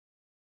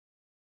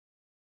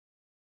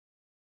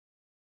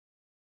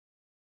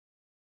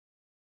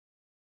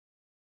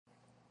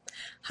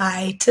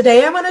Hi,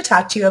 today I want to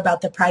talk to you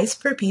about the price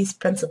per piece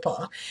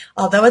principle.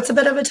 Although it's a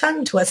bit of a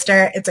tongue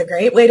twister, it's a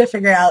great way to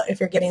figure out if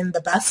you're getting the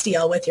best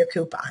deal with your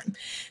coupon.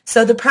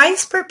 So the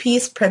price per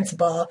piece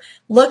principle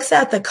looks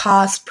at the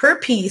cost per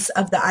piece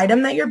of the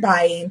item that you're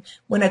buying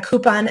when a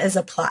coupon is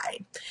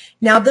applied.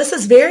 Now this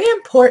is very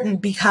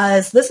important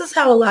because this is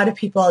how a lot of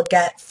people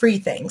get free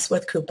things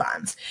with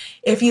coupons.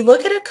 If you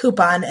look at a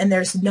coupon and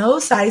there's no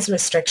size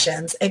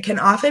restrictions, it can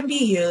often be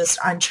used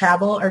on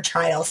travel or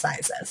trial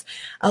sizes.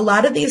 A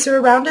lot of these are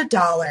around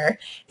 $1,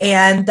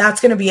 and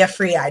that's going to be a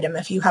free item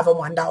if you have a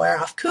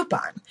 $1 off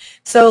coupon.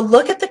 So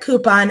look at the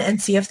coupon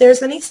and see if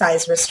there's any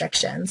size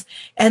restrictions,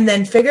 and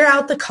then figure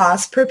out the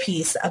cost per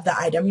piece of the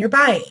item you're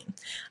buying.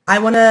 I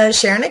want to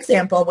share an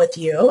example with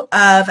you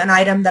of an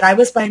item that I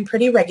was buying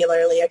pretty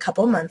regularly a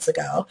couple months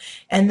ago,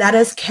 and that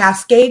is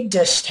Cascade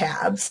dish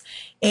tabs.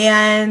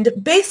 And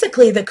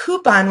basically the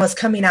coupon was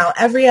coming out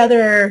every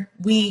other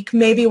week,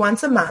 maybe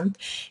once a month,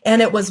 and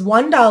it was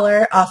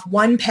 $1 off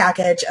one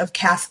package of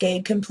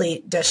Cascade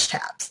Complete dish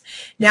tabs.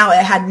 Now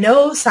it had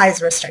no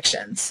size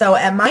restrictions, so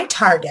at my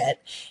Target,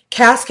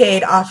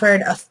 Cascade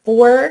offered a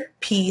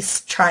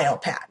 4-piece trial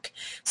pack.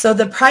 So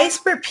the price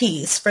per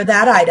piece for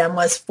that item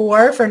was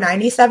 4 for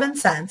 97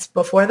 cents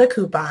before the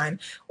coupon,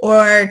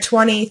 or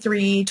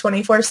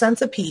 24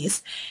 cents a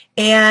piece.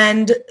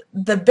 And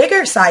the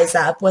bigger size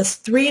up was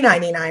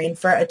 $3.99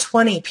 for a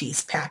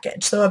 20-piece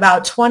package, so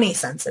about 20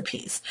 cents a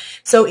piece.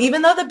 So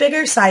even though the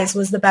bigger size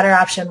was the better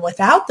option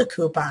without the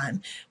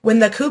coupon, when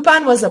the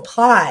coupon was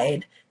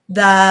applied,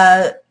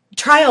 the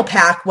trial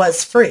pack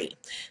was free.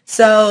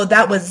 So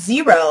that was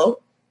 0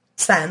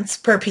 cents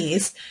per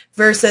piece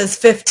versus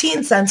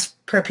 15 cents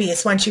per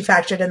piece once you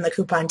factored in the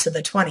coupon to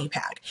the 20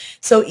 pack.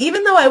 So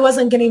even though I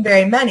wasn't getting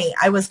very many,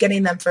 I was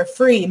getting them for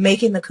free,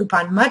 making the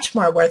coupon much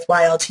more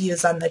worthwhile to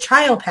use on the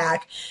trial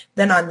pack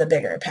than on the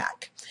bigger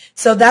pack.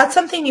 So that's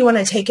something you want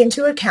to take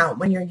into account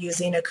when you're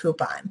using a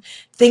coupon.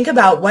 Think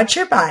about what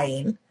you're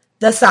buying,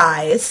 the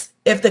size,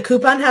 if the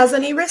coupon has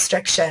any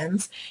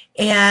restrictions,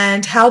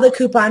 and how the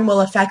coupon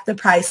will affect the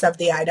price of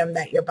the item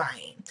that you're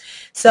buying.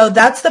 So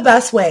that's the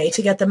best way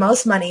to get the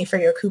most money for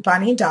your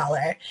couponing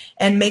dollar,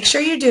 and make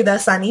sure you do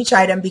this on each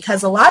item,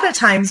 because a lot of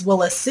times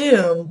we'll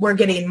assume we're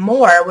getting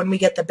more when we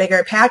get the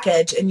bigger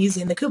package and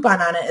using the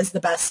coupon on it is the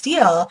best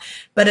deal,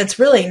 but it's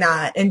really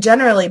not, and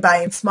generally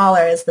buying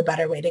smaller is the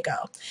better way to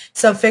go.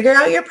 So figure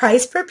out your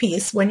price per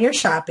piece when you're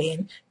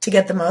shopping to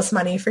get the most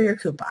money for your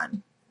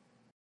coupon.